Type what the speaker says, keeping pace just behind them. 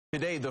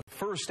Today, the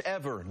first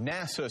ever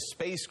NASA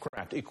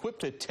spacecraft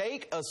equipped to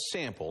take a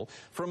sample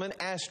from an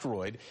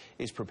asteroid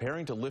is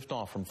preparing to lift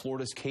off from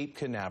Florida's Cape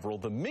Canaveral.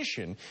 The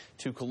mission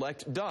to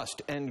collect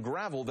dust and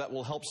gravel that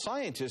will help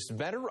scientists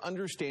better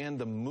understand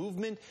the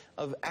movement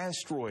of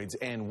asteroids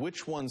and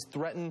which ones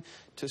threaten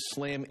to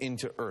slam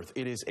into Earth.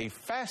 It is a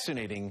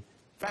fascinating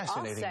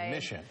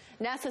mission.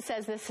 NASA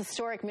says this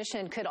historic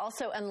mission could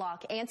also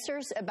unlock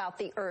answers about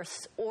the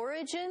Earth's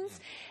origins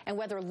and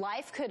whether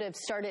life could have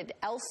started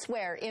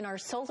elsewhere in our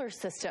solar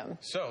system.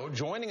 So,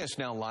 joining us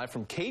now live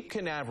from Cape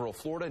Canaveral,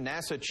 Florida,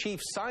 NASA Chief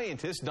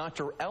Scientist,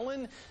 Dr.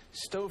 Ellen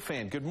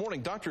Stofan. Good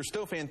morning, Dr.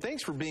 Stofan.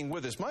 Thanks for being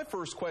with us. My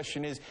first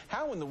question is,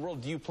 how in the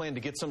world do you plan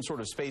to get some sort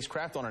of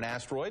spacecraft on an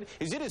asteroid?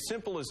 Is it as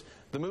simple as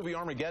the movie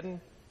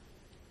Armageddon?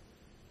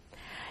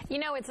 You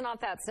know, it's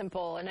not that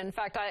simple. And in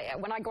fact,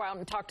 when I go out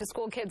and talk to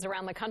school kids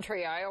around the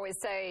country, I always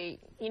say,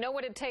 you know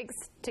what it takes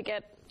to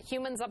get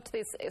humans up to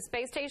the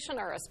space station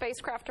or a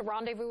spacecraft to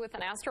rendezvous with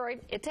an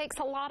asteroid? It takes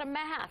a lot of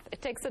math.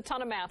 It takes a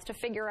ton of math to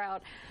figure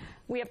out.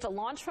 We have to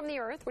launch from the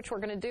Earth, which we're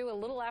going to do a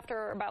little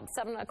after about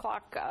 7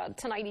 o'clock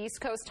tonight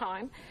East Coast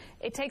time.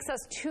 It takes us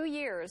 2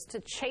 years to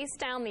chase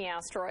down the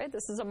asteroid.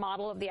 This is a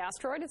model of the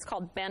asteroid. It's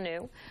called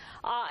Bennu.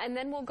 And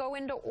then we'll go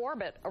into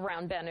orbit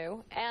around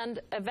Bennu.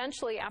 And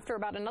eventually, after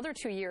about another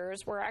 2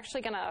 years, we're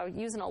actually going to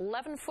use an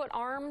 11-foot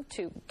arm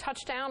to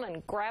touch down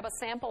and grab a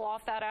sample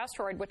off that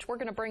asteroid, which we're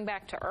going to bring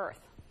back to Earth.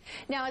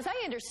 Now, as I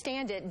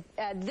understand it,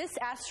 this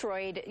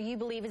asteroid, you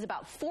believe, is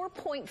about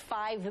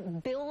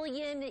 4.5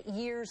 billion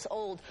years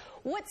old.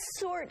 What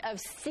sort of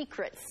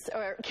secrets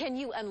can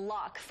you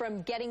unlock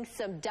from getting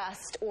some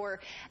dust or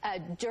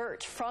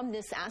dirt from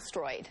this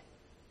asteroid?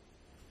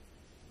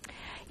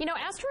 You know,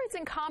 asteroids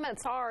and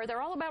comets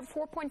they're all about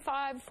 4.5,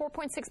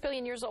 4.6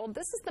 billion years old.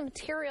 This is the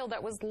material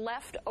that was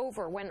left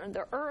over when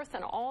the Earth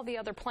and all the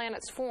other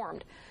planets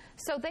formed.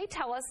 So they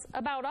tell us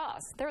about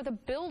us. They're the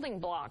building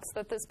blocks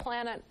that this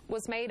planet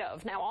was made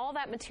of. Now, all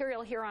that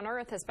material here on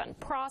Earth has been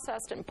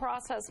processed,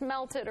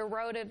 melted,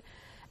 eroded.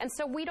 And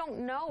so we don't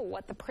know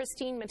what the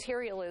pristine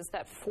material is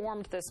that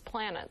formed this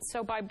planet.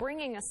 So by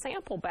bringing a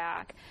sample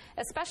back,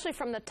 especially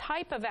from the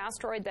type of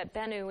asteroid that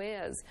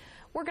Bennu is,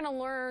 we're going to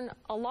learn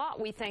a lot,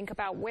 we think,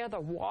 about where the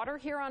water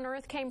here on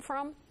Earth came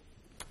from.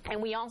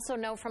 And we also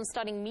know from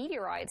studying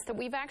meteorites that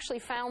we've actually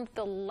found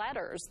the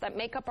letters that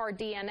make up our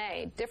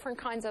DNA, different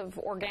kinds of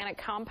organic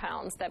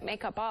compounds that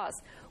make up us.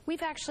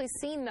 We've actually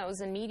seen those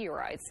in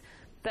meteorites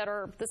that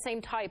are the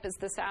same type as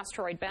this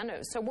asteroid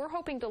Bennu. So we're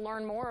hoping to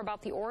learn more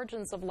about the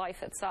origins of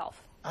life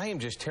itself. I am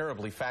just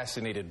terribly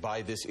fascinated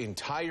by this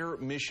entire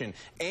mission,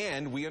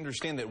 and we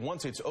understand that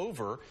once it's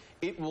over,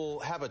 it will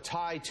have a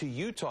tie to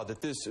Utah,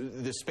 that this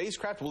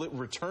spacecraft, will it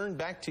return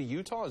back to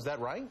Utah? Is that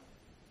right?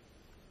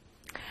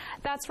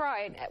 That's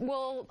right.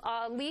 We'll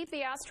leave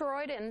the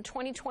asteroid in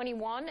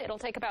 2021. It'll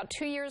take about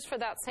 2 years for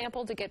that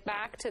sample to get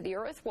back to the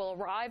Earth. We'll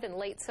arrive in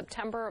late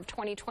September of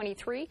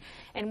 2023,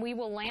 and we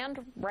will land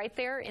right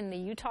there in the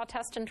Utah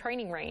Test and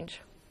Training Range.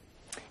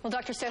 Well,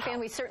 Dr. Stofan,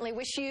 we certainly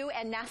wish you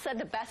and NASA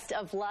the best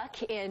of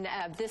luck in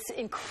this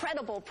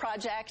incredible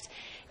project.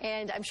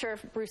 And I'm sure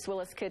if Bruce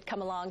Willis could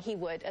come along, he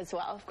would as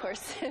well, of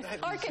course.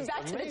 Harken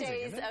back to the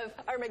days of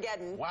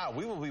Armageddon. Wow,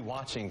 we will be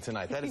watching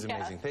tonight. That is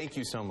amazing. Thank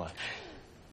you so much.